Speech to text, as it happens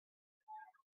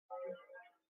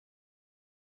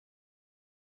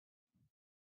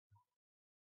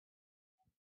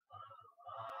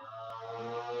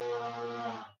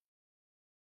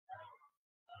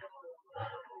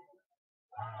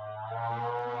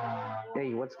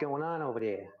Hey, what's going on over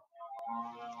there?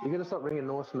 You gotta stop ringing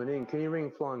Norseman in. Can you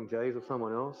ring Flying J's or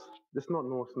someone else? Just not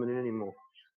Norseman in anymore.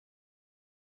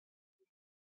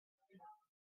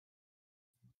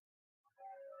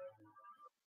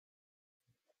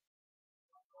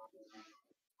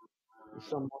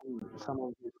 Someone who's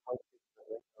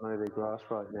mow their grass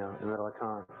right now, and that I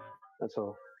can't. That's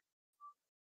all.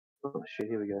 Oh shit!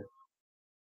 Here we go.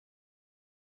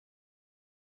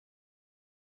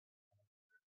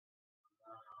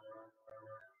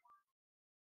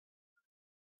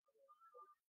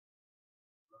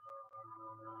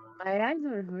 My eyes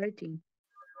are hurting.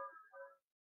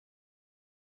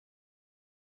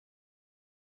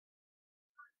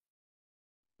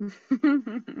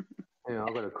 Yeah,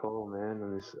 I've got a call, man,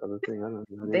 on this other thing. I don't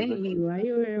know what it is. Beni, why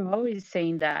you were always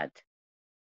saying that?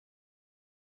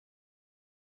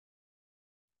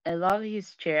 I love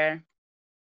his chair.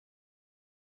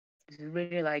 It's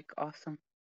really like awesome.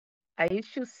 I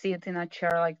used to sit in a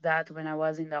chair like that when I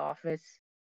was in the office.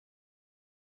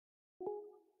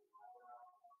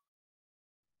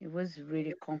 It was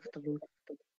really comfortable.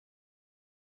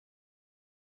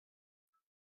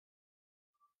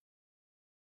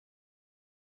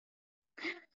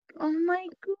 Oh my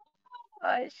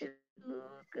gosh,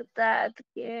 look at that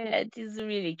cat. It's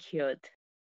really cute.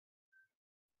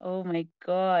 Oh my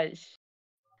gosh.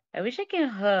 I wish I can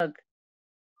hug.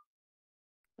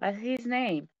 What's his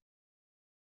name?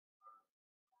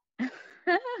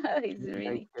 He's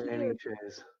really Gaming cute.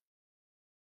 chairs.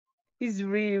 He's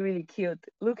really, really cute.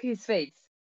 Look his face.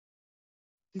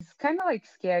 He's kind of like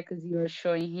scared because you are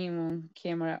showing him on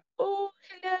camera. Oh,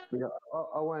 hello. Yeah,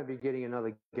 I won't be getting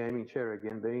another gaming chair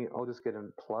again, Benny. I'll just get a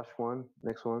plush one.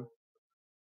 Next one.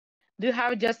 Do you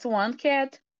have just one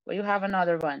cat or you have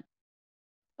another one?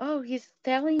 Oh, he's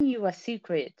telling you a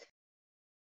secret.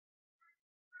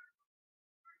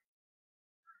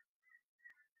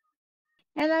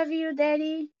 I love you,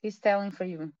 Daddy. He's telling for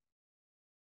you.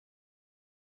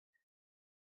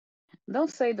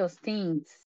 Don't say those things,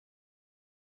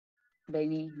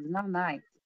 Benny. He's not nice.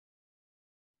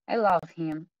 I love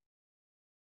him.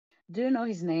 Do you know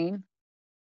his name?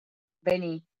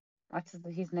 Benny. What's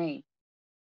his name?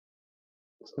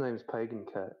 His name's Pagan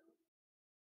Cat.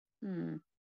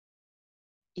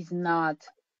 It's not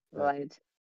Vlad.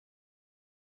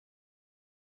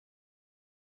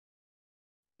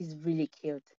 He's really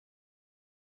cute.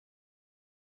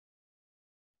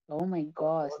 Oh my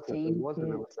gosh, It thank was a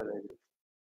real you. estate agent.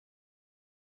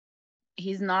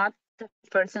 He's not the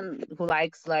person who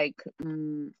likes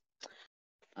who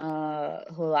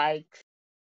likes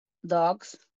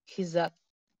dogs. He's a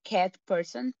cat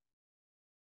person.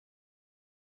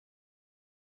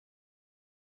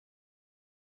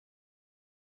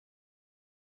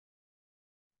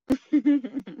 He's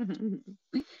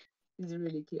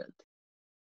really cute.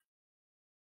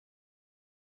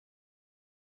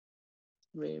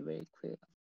 Very, very cute.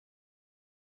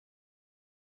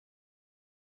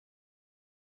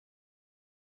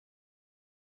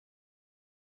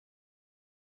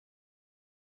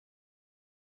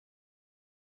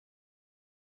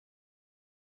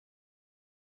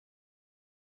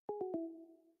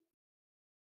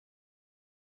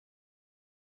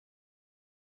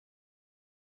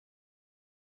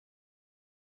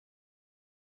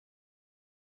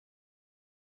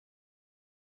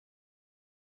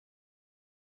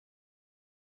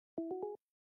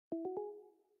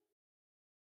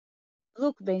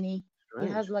 Look, Benny. He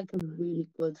Strange. has like a really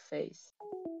good face.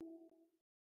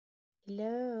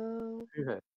 Hello.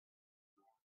 Yeah.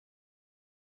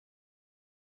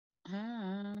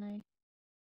 Hi.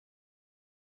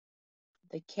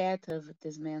 The cat of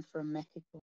this man from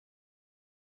Mexico.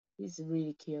 He's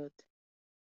really cute.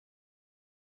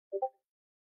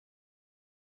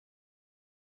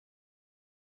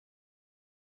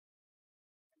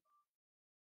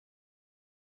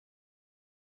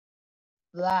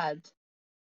 Vlad,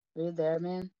 are you there,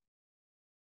 man?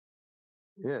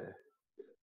 Yeah.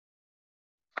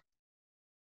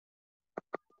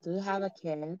 Do you have a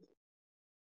cat?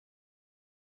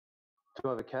 Do I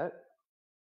have a cat?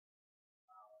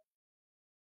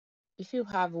 If you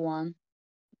have one,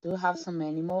 do you have some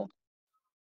animal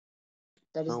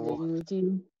that is No, what? living with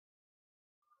you?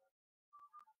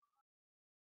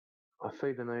 I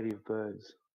feed the native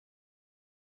birds.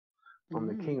 I'm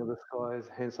the king of the skies,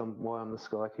 hence why I'm the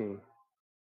Sky King.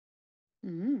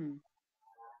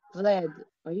 Vlad,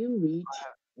 are you rich?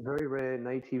 Very rare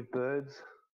native birds,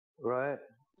 right?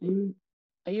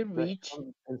 Are you That rich?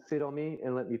 come and sit on me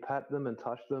and let me pat them and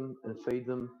touch them and feed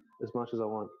them as much as I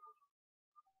want.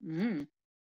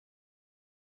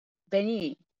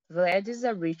 Benny, Vlad is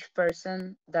a rich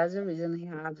person. That's the reason he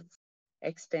has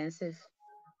expensive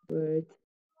word.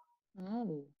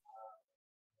 Oh,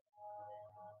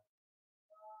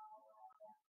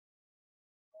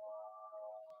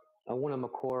 I want a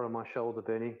macaw on my shoulder,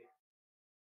 Benny,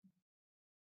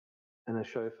 and a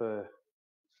chauffeur.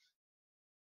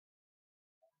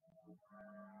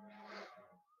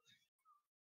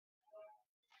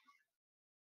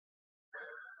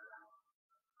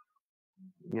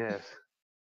 Yes.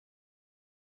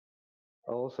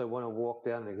 I also want to walk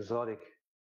down an exotic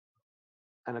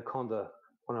anaconda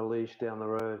on a leash down the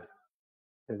road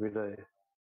every day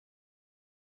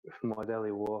for my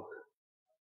daily walk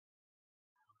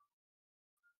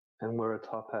and wear a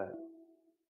top hat.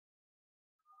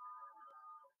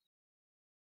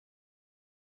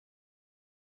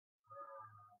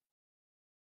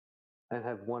 And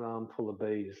have one arm full of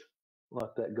bees,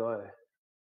 like that guy.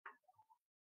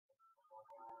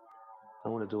 I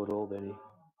want to do it all, Benny.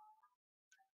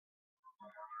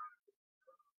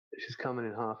 She's coming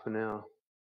in half an hour.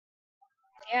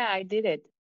 yeah, I did it.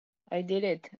 I did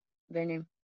it, Benny.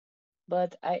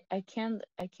 But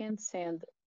I can't send,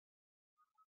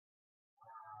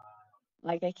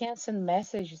 like, I can't send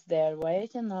messages there. Why I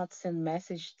cannot send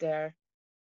message there?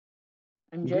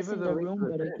 I'm Give just her in the the link to room,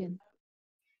 the but I bed. can.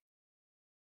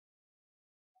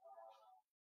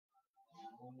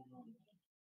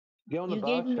 Go on the You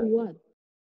bar gave me chat. what?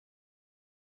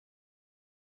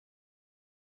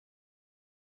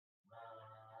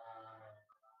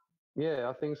 Yeah,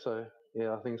 I think so.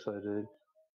 Yeah, I think so, dude.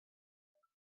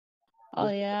 Oh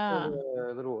Just press all yeah,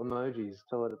 the little emojis.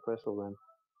 Tell her to press all them.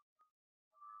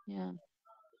 yeah.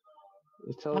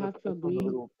 Just tell I her to have to press all the agree.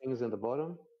 little things at the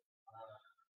bottom.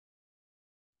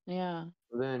 Yeah.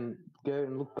 Then go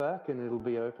and look back and it'll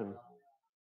be open.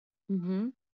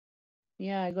 Mhm.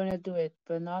 Yeah, I'm gonna do it,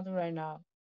 but not right now,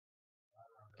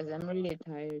 cause I'm really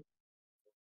tired.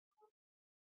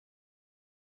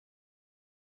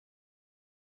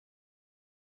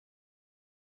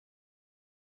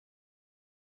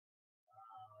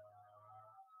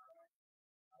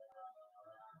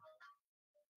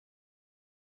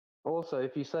 Also,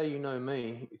 if you say you know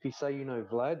me, if you say you know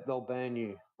Vlad, they'll ban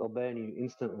you. They'll ban you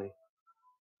instantly.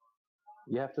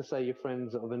 You have to say you're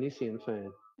friends of an Isian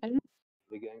fan, I don't know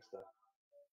the gangster.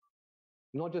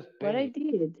 Not just what I Benny,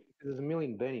 did. because there's a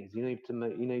million Bennies. You need to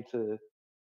make. You need to.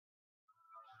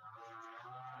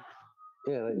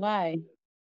 Yeah, Why?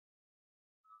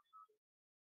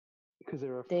 because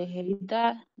they're They afraid. hate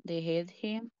that. They hate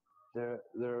him.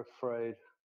 They're afraid.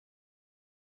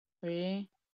 Really?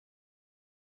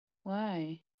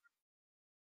 Why?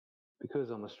 Because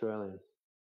I'm Australian.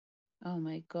 Oh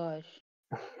my gosh.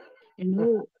 You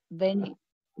know, when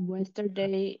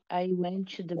yesterday I went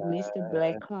to the Mr.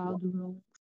 Black Cloud room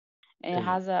and it And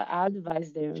has a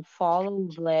advice there. Follow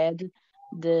Vlad,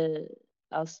 the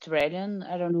Australian.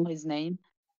 I don't know his name.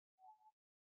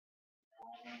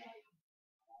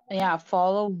 Yeah,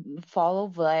 follow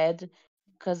Vlad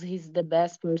because he's the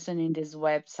best person in this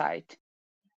website.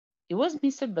 It was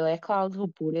Mr. Black Cloud who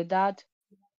put it that,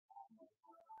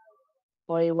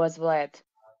 or it was Vlad.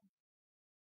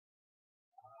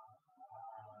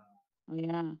 Oh,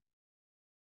 yeah.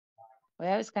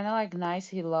 Well, it's kind of like nice.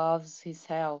 He loves his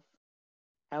health.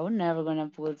 I would never gonna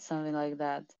put something like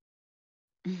that.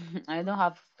 I don't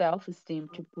have self-esteem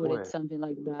to put it where? something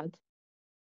like that.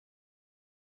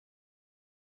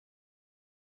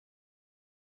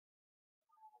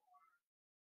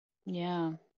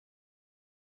 Yeah.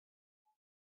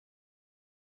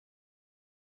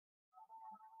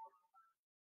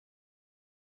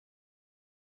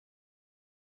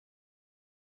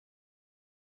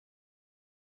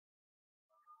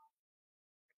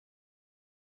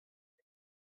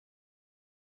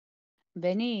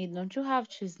 Benny, don't you have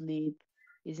to sleep?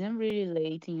 Isn't really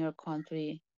late in your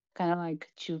country? Kind of like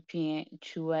 2 p.m.,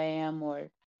 2 a.m. or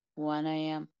 1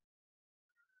 a.m.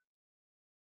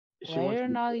 She Why wants you're to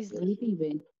be not serious. sleeping,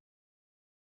 Ben?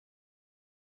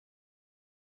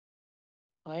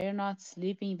 Why you're not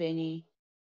sleeping, Benny?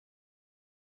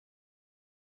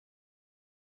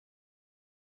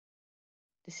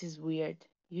 This is weird.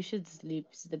 You should sleep.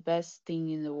 It's the best thing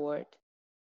in the world.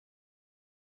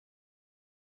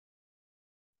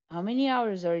 How many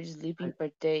hours are you sleeping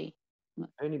per day?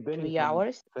 Benny's Three on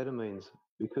hours? amphetamines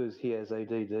because he has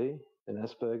ADD and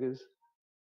Asperger's.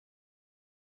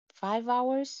 5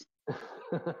 hours?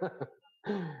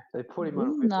 They put him This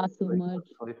on is Ritalin not so so he can't much.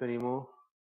 sleep anymore.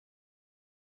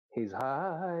 He's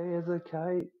high as a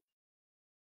kite.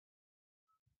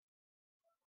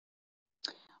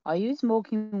 Are you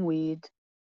smoking weed,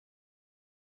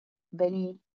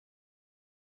 Benny?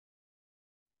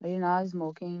 Are you not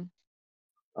smoking?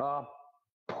 Oh,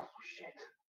 shit.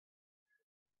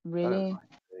 Really? like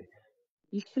tea.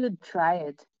 You should try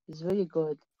it. It's really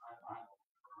good.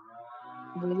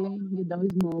 Really? You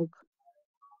don't smoke?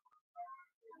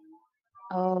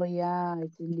 Oh yeah,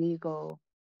 it's illegal.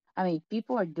 I mean,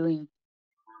 people are doing.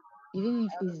 Even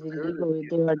if it's Currently, illegal,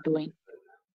 they are doing.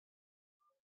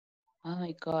 Oh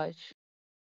my gosh.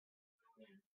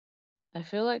 I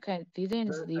feel like I didn't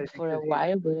don't say sleep for because a he's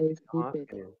while, but I sleep. asking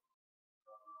him.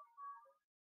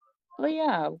 Oh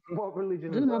yeah. What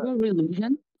religion Do is you have that? a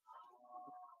religion?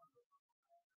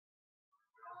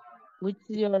 Which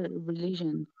is your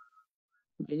religion?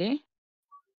 Really?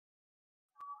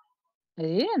 I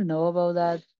didn't know about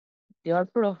that. They are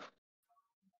pro.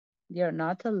 They are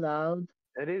not allowed.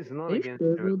 It is not Are you against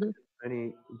sure your about that?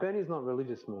 religion. Benny's not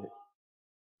religious, mate.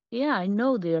 Yeah, I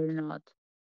know they are not.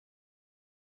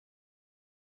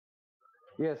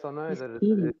 Yes, I know Just that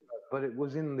kidding. but it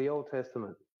was in the Old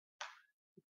Testament.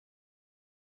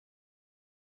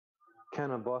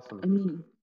 Can I boss him? I mean,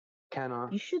 Can I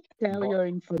you should tell boss your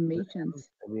him informations.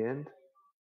 in the end?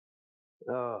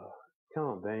 Oh, come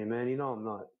on, Benny, man. You know I'm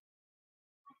not.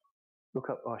 Look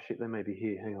up. Oh shit, they may be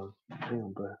here. Hang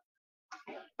on, bro.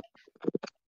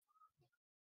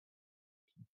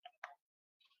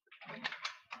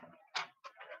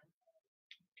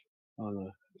 Oh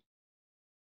no,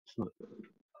 it's not.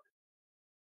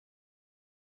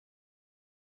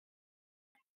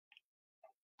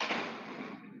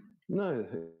 No,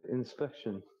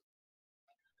 inspection.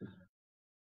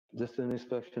 Just an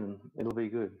inspection. It'll be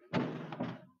good.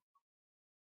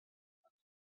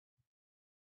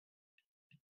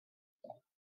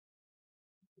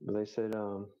 But they said,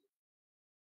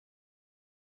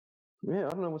 yeah, I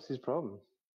don't know what's his problem.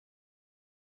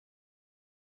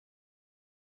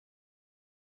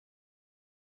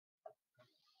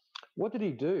 What did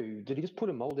he do? Did he just put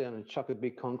a mole down and chuck a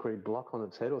big concrete block on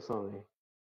its head or something?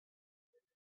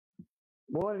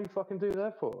 Why did he fucking do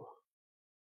that for?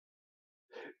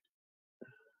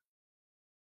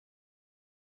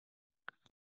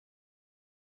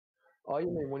 Oh, you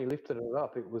mean when he lifted it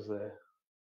up, it was there?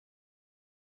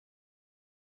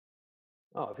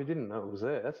 Oh, if you didn't know it was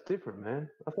there, that's different, man.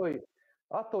 I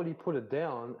thought he put it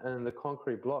down and the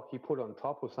concrete block he put on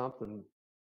top or something.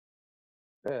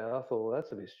 Yeah, I thought, well,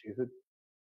 that's a bit stupid.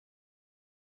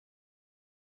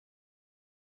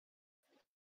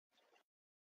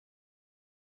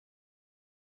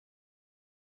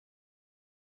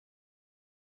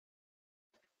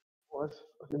 Well, that's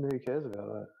fucking who cares about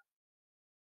that?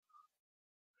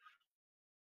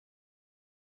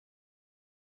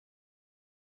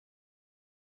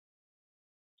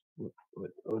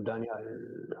 Daniel,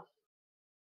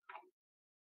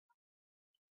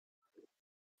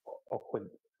 awkward,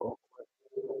 awkward,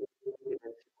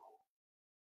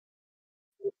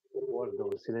 guardo,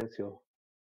 silencio.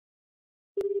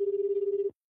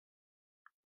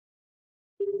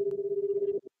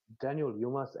 Daniel, you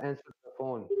must answer the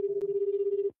phone.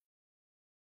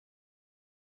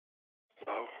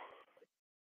 Hello?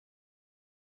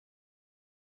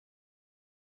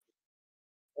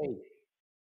 Hey,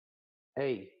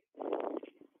 hey,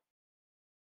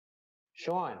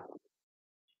 Sean.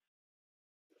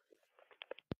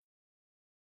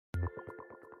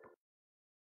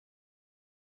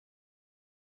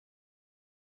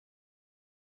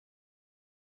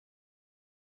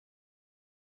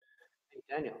 Hey,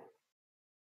 Daniel.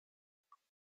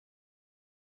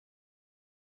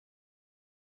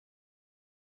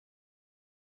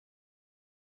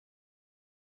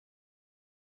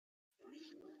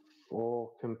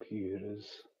 Four computers.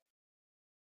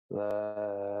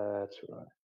 That's right.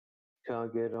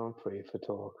 Can't get on free for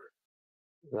talk.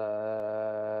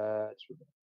 That's right.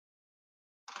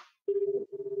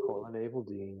 Call an evil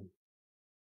dean.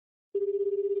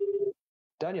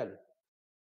 Daniel,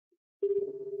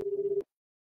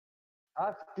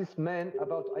 ask this man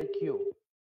about IQ.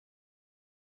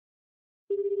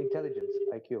 Intelligence,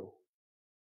 IQ.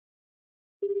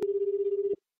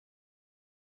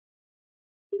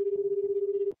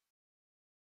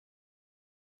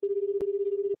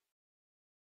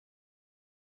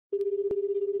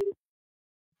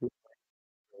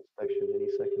 Inspection any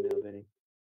second now, Benny.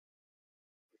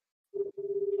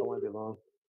 I won't be long.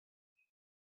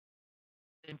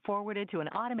 And forwarded to an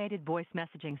automated voice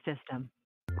messaging system.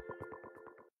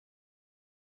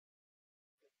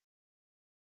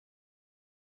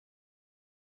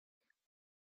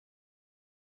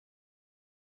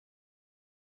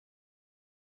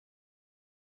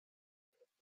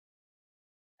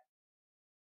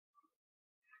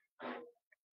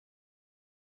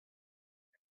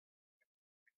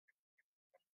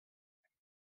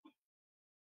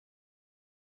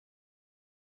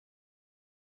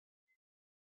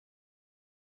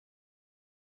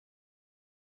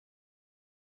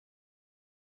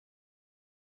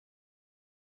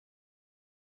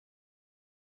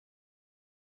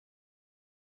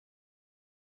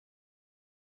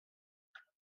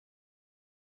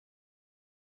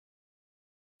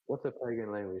 What's a pagan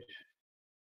language?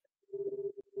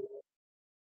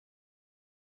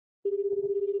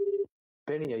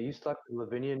 Benny, are you stuck in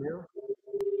Lavinia now?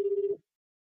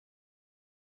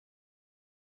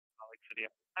 Alex City.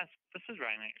 Yes, this is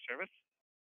Ryan at your service.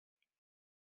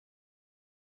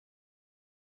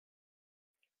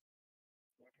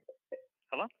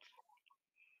 Hello?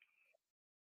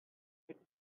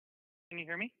 Can you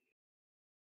hear me?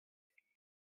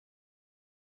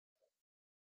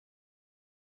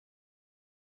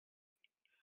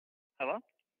 Hello?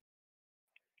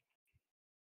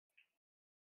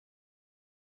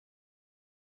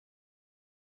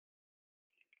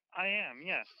 I am,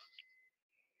 yes.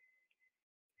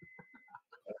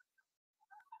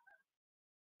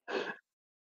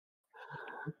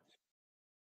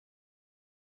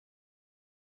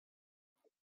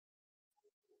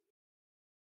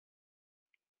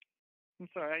 I'm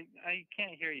sorry, I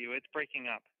can't hear you. It's breaking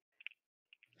up.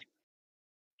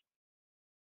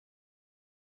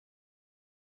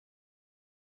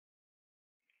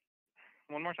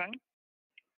 One more time?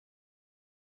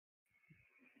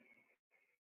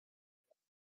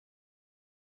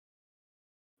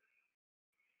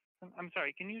 I'm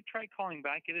sorry, can you try calling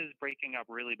back? It is breaking up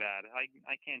really bad.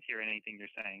 I can't hear anything you're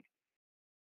saying.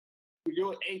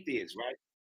 You're an atheist, right?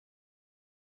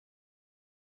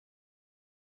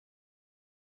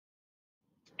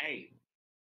 Hey.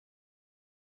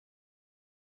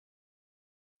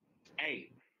 Hey.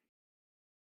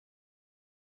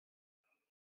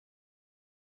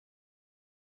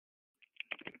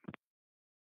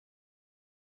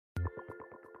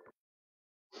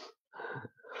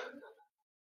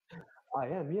 I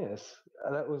am, yes.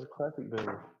 That was a classic Benny.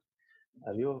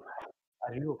 Are you a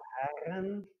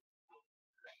pagan?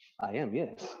 I am,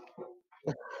 yes.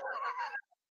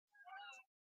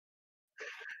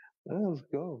 That was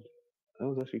gold. That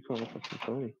was actually kind of fucking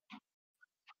funny.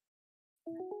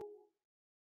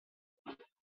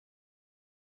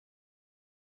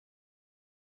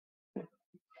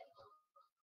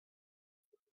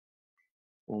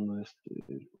 Almost,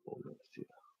 dude. Almost, yeah.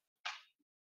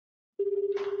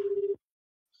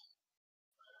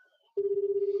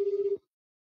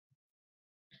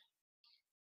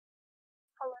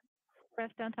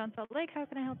 Express downtown Salt Lake. How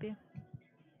can I help you?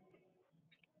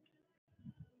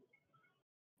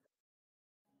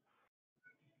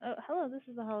 Oh, hello. This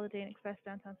is the Holiday Inn Express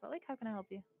downtown Salt Lake. How can I help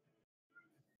you?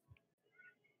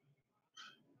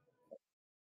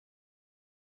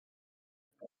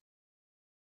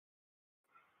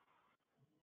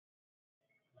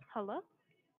 Hello?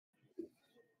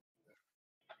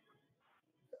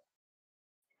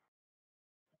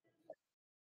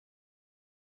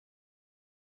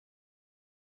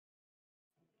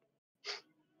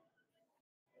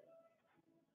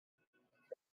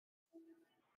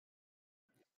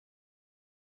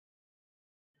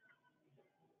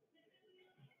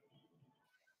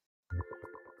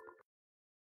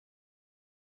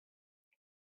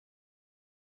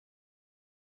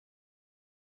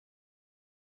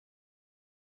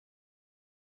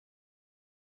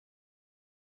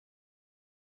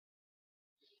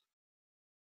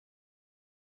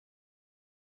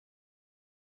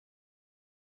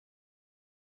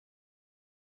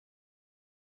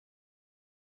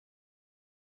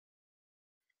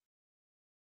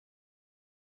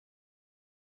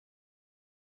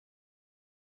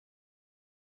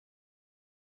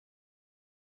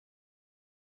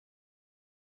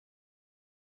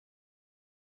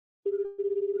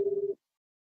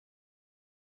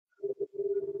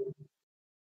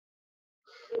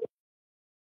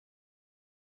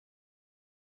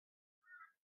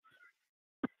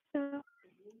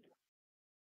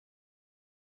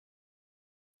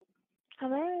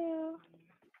 Hello?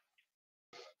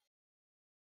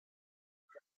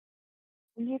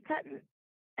 You're cutting.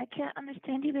 I can't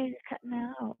understand you, baby. You're cutting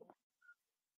out.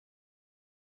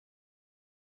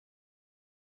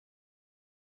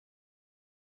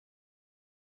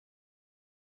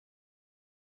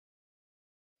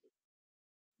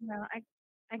 No,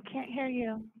 I can't hear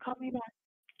you. Call me back.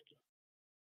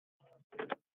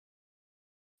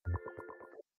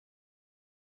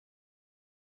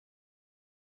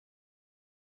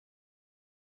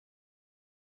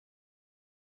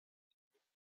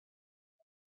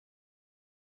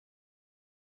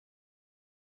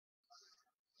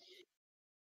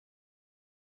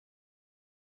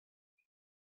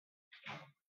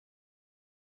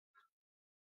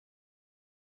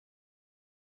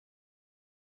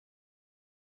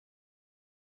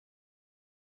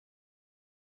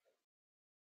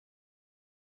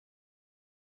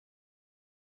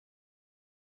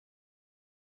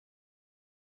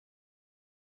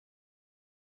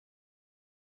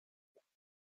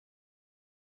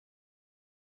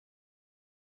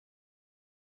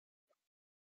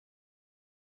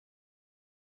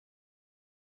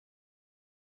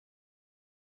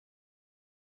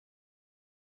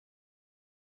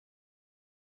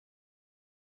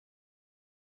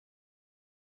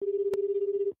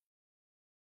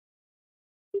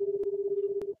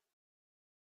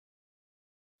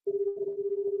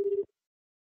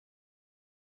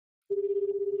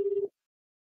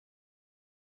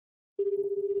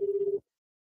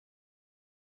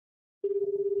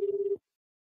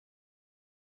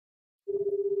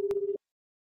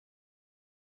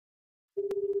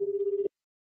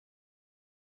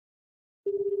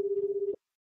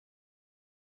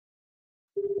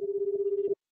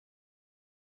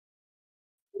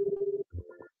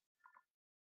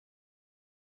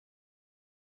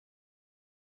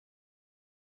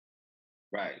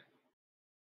 Right.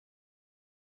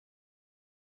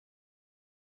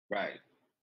 Right.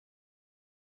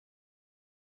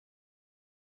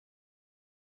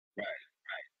 Right.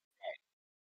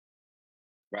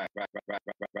 Right. Right. Right. Right.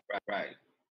 Right. Right. Right. Right.